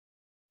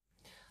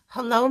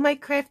Hello, my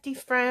crafty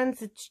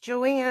friends. It's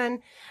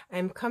Joanne.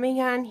 I'm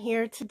coming on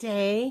here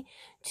today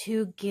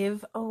to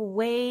give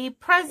away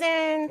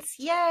presents.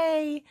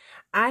 Yay!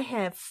 I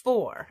have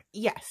four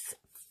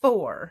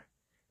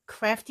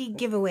crafty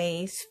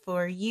giveaways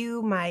for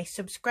you, my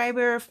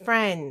subscriber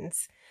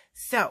friends.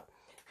 So,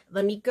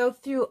 let me go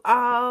through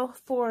all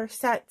four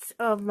sets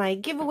of my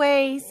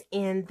giveaways,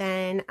 and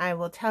then I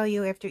will tell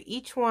you after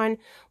each one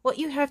what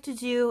you have to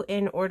do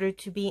in order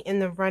to be in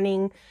the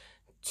running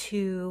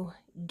to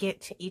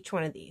get each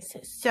one of these.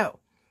 So,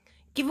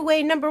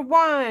 giveaway number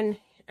one.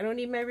 I don't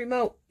need my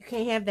remote. You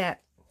can't have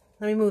that.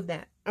 Let me move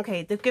that.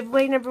 Okay, the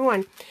giveaway number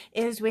one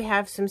is we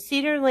have some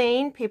Cedar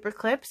Lane paper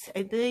clips.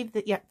 I believe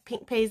that, yeah,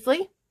 pink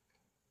paisley.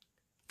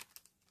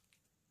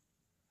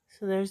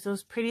 So there's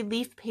those pretty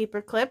leaf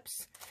paper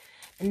clips.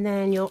 And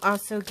then you'll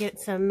also get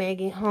some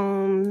Maggie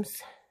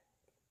Holmes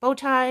bow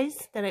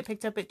ties that I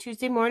picked up at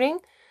Tuesday morning.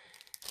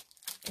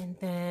 And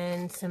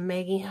then some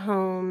Maggie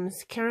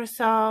Holmes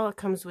carousel. It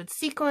comes with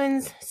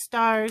sequins,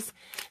 stars,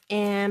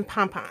 and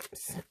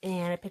pom-poms.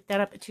 And I picked that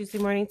up at Tuesday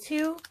morning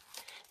too.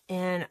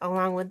 And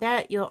along with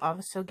that, you'll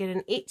also get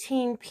an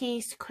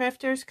 18-piece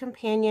Crafter's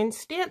Companion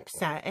stamp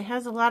set. It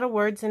has a lot of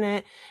words in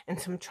it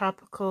and some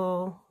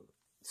tropical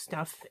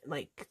stuff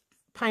like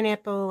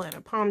pineapple and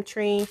a palm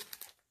tree.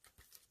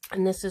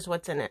 And this is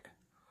what's in it.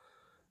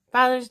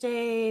 Father's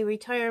Day,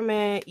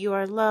 retirement, you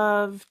are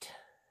loved,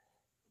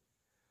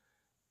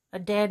 a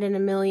dad in a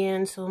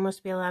million, so there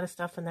must be a lot of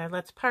stuff in there.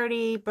 Let's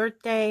party,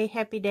 birthday,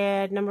 happy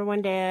dad, number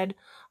one dad,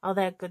 all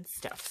that good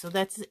stuff. So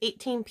that's an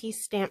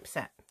 18-piece stamp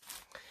set.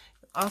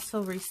 You'll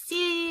also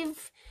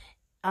receive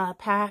a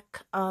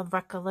pack of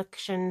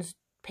Recollections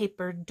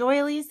paper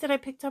doilies that I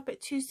picked up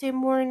at Tuesday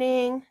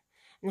morning,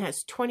 and it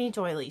has 20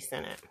 doilies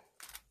in it.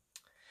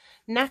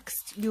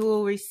 Next, you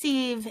will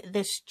receive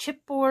this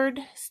chipboard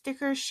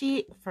sticker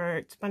sheet for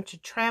its bunch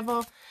of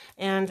travel,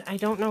 and I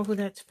don't know who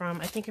that's from.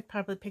 I think I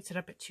probably picked it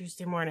up at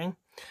Tuesday morning,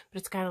 but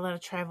it's got a lot of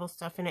travel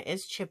stuff in it.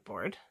 It's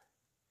chipboard.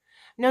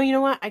 No, you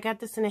know what? I got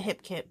this in a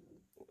hip kit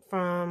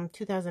from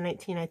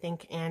 2019, I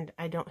think, and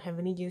I don't have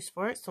any use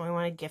for it, so I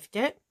want to gift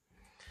it.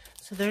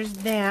 So there's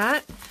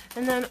that.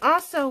 And then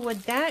also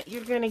with that,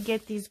 you're going to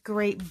get these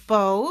great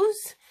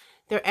bows.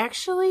 They're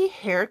actually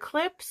hair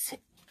clips.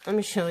 Let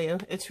me show you.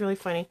 It's really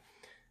funny.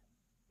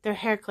 They're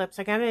hair clips.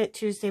 I got it at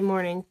Tuesday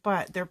morning,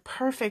 but they're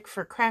perfect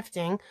for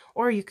crafting,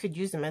 or you could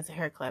use them as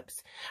hair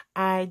clips.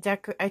 I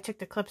took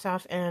the clips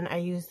off and I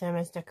used them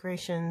as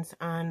decorations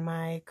on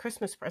my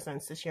Christmas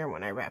presents this year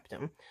when I wrapped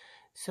them.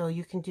 So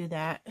you can do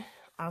that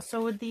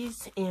also with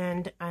these,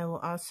 and I will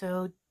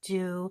also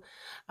do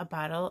a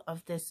bottle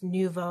of this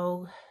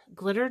Nuvo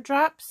glitter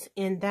drops,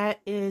 and that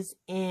is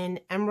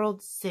in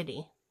Emerald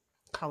City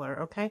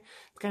color. Okay,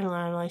 it's got a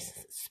lot of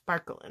nice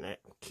sparkle in it.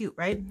 Cute,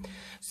 right?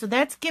 So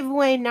that's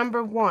giveaway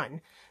number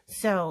one.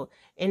 So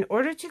in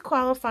order to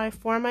qualify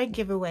for my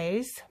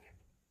giveaways,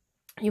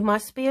 you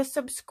must be a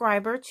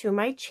subscriber to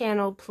my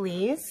channel,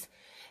 please,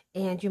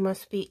 and you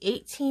must be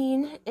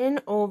 18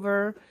 and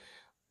over,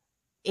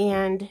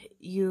 and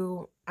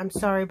I'm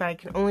sorry, but I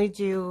can only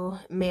do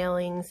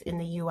mailings in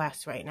the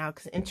US right now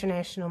because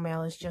international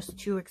mail is just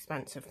too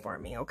expensive for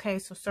me, okay?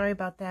 So sorry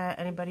about that.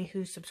 Anybody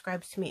who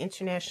subscribes to me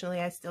internationally,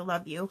 I still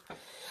love you.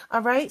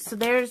 All right, so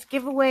there's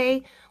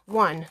giveaway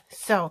one.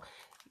 So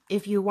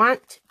if you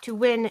want to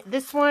win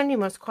this one, you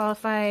must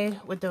qualify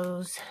with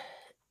those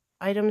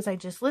items I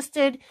just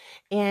listed,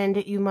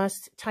 and you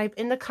must type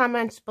in the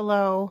comments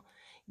below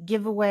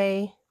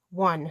giveaway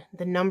one,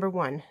 the number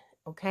one.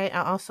 Okay,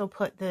 I'll also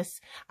put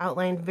this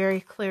outlined very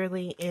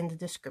clearly in the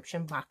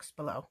description box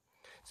below.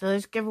 So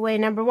there's giveaway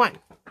number one.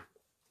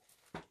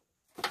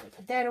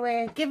 Put that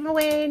away.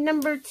 Giveaway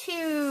number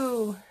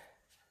two.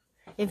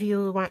 If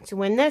you want to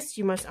win this,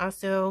 you must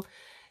also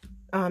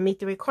meet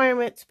the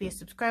requirements, be a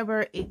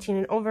subscriber, 18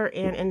 and over,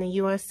 and in the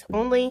US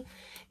only.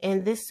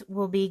 And this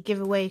will be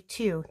giveaway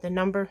two, the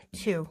number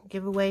two.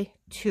 Giveaway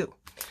two.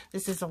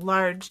 This is a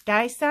large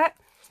die set.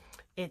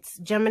 It's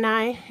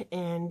Gemini,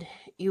 and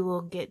you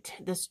will get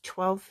this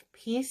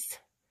 12-piece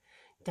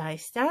die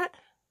set.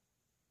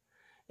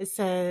 It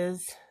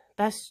says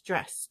Best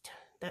Dressed.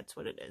 That's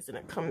what it is, and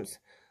it comes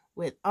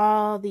with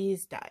all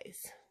these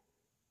dies.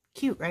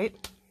 Cute, right?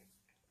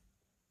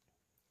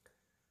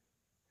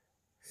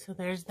 So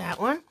there's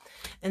that one.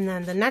 And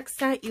then the next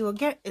set you will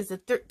get is a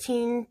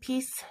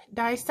 13-piece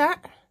die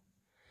set.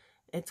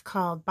 It's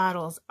called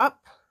Bottles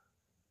Up.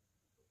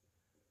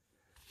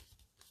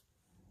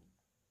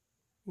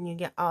 And you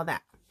get all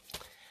that.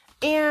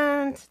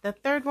 And the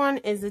third one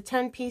is a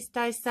 10-piece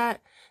die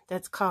set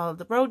that's called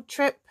the Road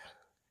Trip,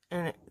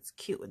 and it's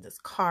cute with this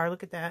car.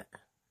 Look at that,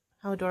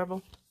 how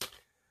adorable.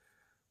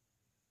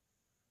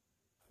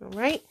 All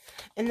right,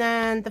 and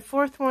then the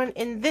fourth one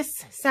in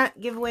this set,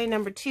 giveaway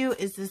number two,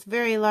 is this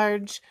very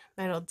large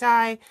metal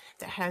die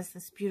that has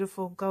this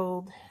beautiful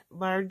gold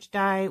large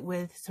die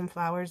with some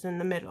flowers in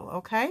the middle.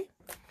 Okay,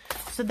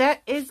 so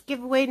that is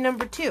giveaway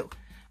number two.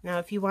 Now,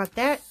 if you want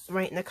that,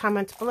 write in the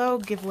comments below,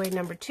 giveaway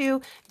number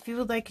 2. If you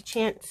would like a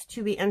chance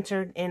to be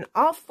entered in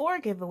all 4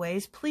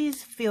 giveaways,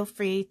 please feel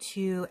free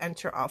to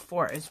enter all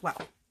 4 as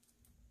well.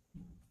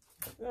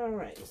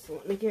 Alright, so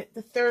let me get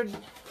the third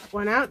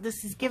one out.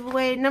 This is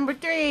giveaway number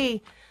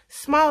 3,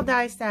 small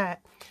die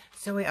set.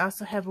 So we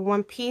also have a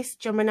 1-piece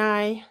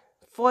Gemini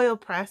foil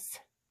press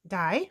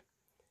die.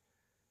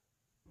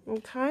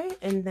 Okay,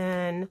 and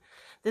then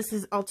this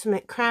is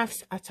Ultimate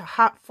Crafts. It's a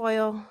hot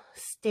foil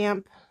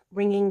stamp,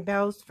 ringing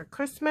bells for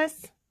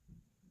Christmas.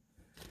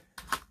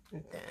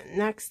 And then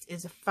next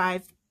is a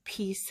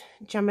 5-piece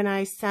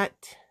Gemini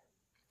set.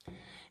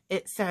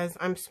 It says,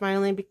 I'm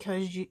smiling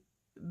because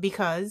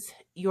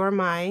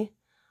you're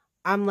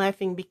I'm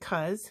laughing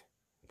because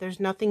there's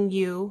nothing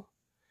you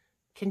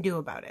can do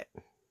about it.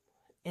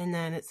 And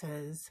then it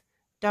says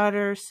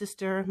daughter,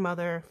 sister,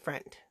 mother,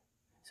 friend.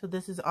 So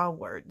this is all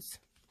words.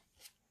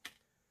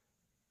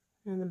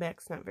 And the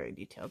back's not very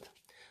detailed.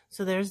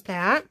 So there's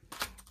that.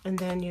 And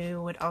then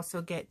you would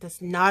also get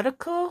this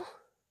nautical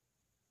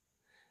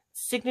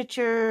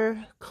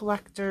signature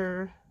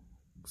collection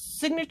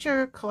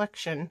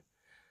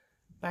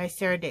by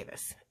Sarah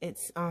Davis.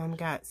 It's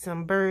got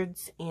some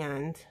birds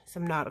and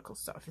some nautical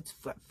stuff. It's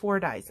 4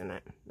 dies in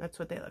it. That's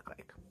what they look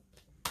like.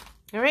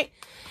 All right.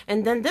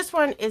 And then this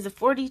one is a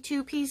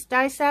 42-piece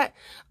die set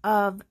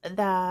of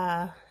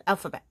the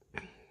alphabet.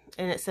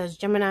 And it says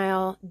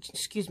Gemini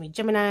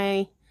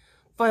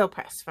foil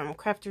press from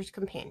Crafter's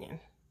Companion.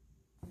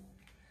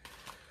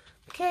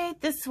 Okay,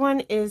 this one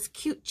is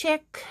Cute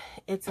Chick.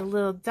 It's a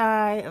little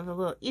die of a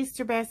little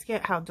Easter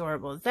basket. How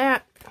adorable is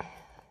that?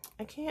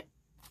 I can't...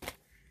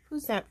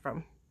 Who's that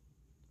from?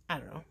 I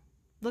don't know.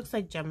 Looks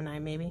like Gemini,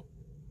 maybe.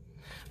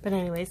 But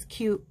anyways,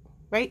 cute,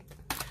 right?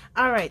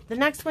 Alright, the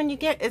next one you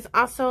get is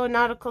also a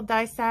nautical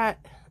die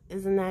set.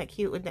 Isn't that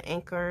cute with the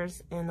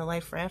anchors and the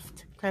life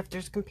raft?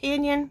 Crafter's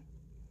Companion.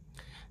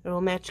 It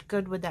will match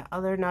good with that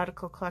other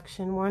nautical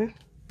collection one.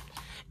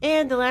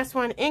 And the last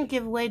one in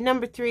giveaway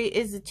number 3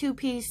 is a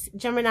 2-piece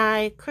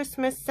Gemini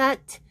Christmas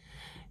set.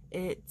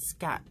 It's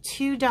got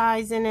 2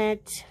 dies in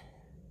it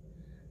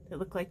that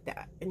look like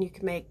that. And you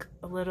can make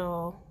a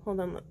little, hold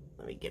on,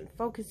 let me get in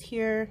focus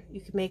here. You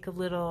can make a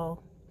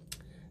little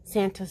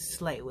Santa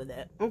sleigh with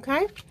it.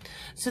 Okay,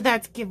 so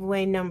that's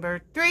giveaway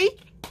number 3.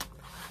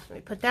 Let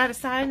me put that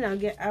aside and I'll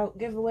get out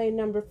giveaway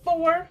number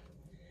 4.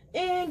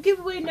 And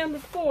giveaway number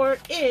 4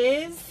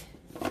 is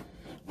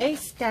a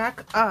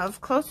stack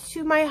of Close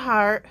to My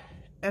Heart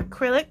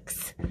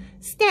acrylics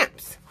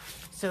stamps.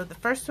 So the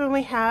first one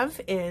we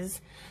have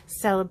is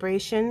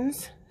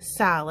Celebrations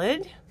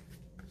Solid.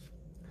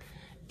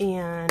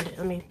 And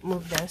let me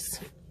move this.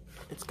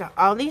 It's got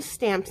all these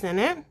stamps in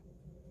it.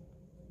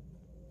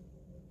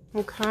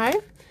 Okay.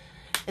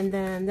 And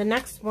then the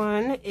next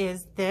one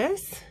is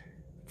this,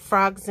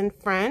 Frogs and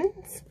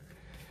Friends.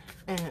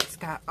 And it's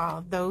got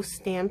all those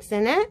stamps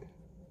in it.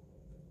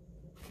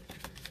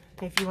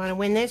 If you want to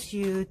win this,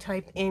 you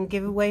type in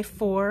giveaway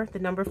 4, the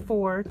number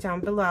 4 down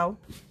below.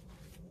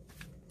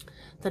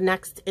 The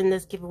next in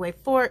this giveaway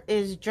 4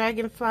 is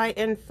Dragonfly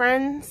and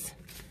Friends.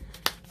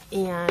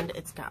 And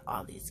it's got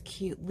all these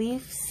cute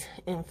leaves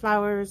and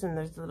flowers, and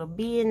there's a little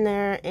bee in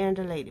there and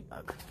a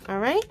ladybug.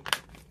 Alright.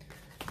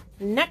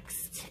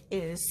 Next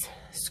is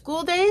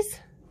School Days.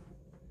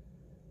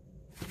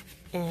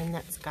 And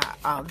that's got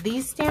all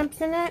these stamps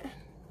in it.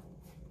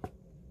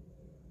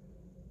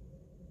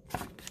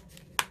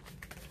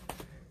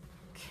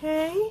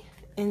 Okay,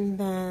 and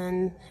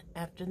then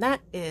after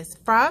that is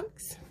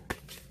Frogs.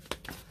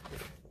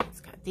 It's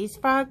got these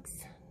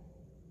frogs.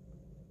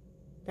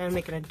 That'd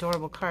make an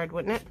adorable card,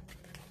 wouldn't it?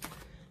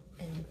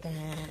 And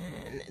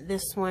then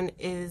this one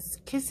is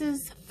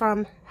Kisses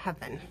from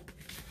Heaven.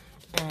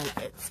 And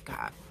it's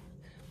got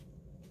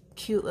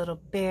cute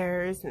little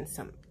bears and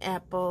some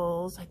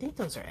apples. I think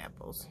those are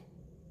apples.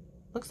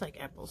 Looks like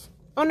apples.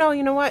 Oh no,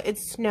 you know what?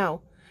 It's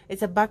snow.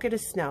 It's a bucket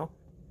of snow.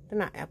 They're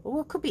not apple.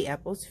 Well, it could be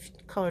apples if you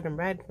colored them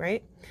red,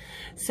 right?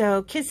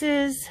 So,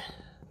 Kisses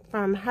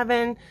from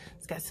Heaven.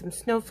 It's got some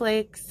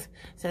snowflakes.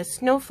 It says,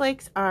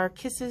 snowflakes are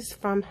kisses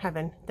from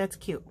heaven. That's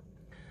cute.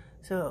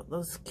 So,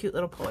 those cute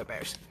little polar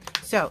bears.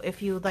 So,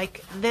 if you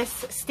like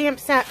this stamp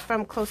set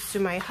from Close to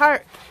My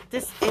Heart,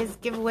 this is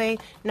giveaway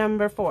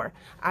number 4.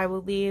 I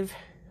will leave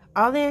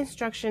all the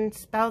instructions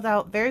spelled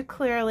out very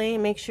clearly.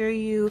 Make sure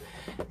you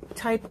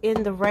type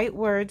in the right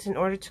words in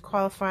order to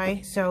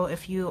qualify. So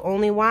if you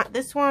only want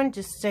this one,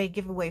 just say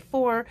giveaway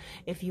 4.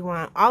 If you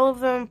want all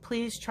of them,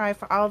 please try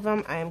for all of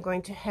them. I am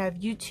going to have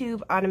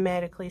YouTube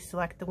automatically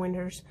select the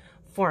winners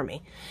for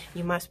me.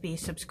 You must be a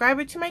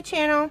subscriber to my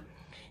channel.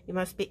 You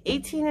must be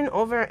 18 and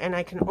over, and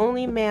I can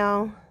only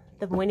mail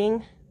the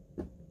winning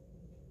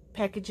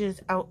packages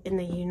out in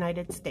the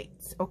United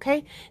States.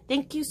 Okay,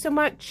 thank you so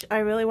much. I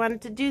really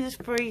wanted to do this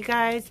for you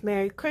guys.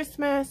 Merry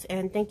Christmas,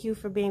 and thank you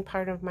for being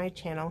part of my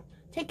channel.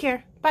 Take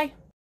care. Bye.